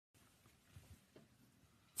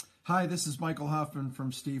Hi, this is Michael Hoffman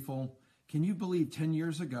from Stifel. Can you believe 10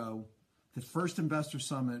 years ago, the first Investor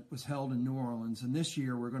Summit was held in New Orleans, and this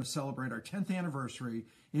year we're going to celebrate our 10th anniversary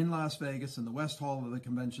in Las Vegas in the West Hall of the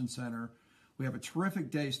Convention Center. We have a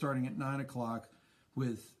terrific day starting at 9 o'clock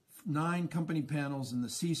with 9 company panels in the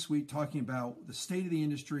C-suite talking about the state of the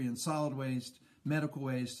industry in solid waste, medical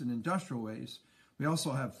waste, and industrial waste. We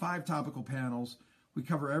also have 5 topical panels. We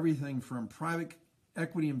cover everything from private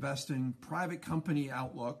equity investing, private company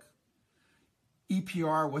outlook,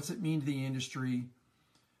 EPR, what's it mean to the industry,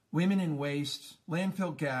 women in waste,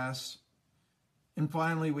 landfill gas, and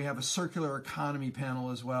finally we have a circular economy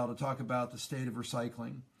panel as well to talk about the state of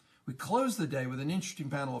recycling. We close the day with an interesting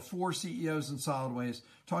panel of 4 CEOs in solid waste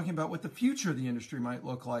talking about what the future of the industry might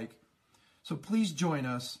look like. So please join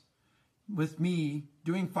us with me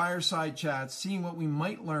doing fireside chats, seeing what we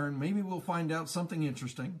might learn. Maybe we'll find out something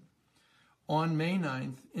interesting on May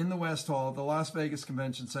 9th in the West Hall of the Las Vegas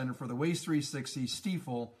Convention Center for the Waste360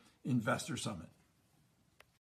 Stifel Investor Summit.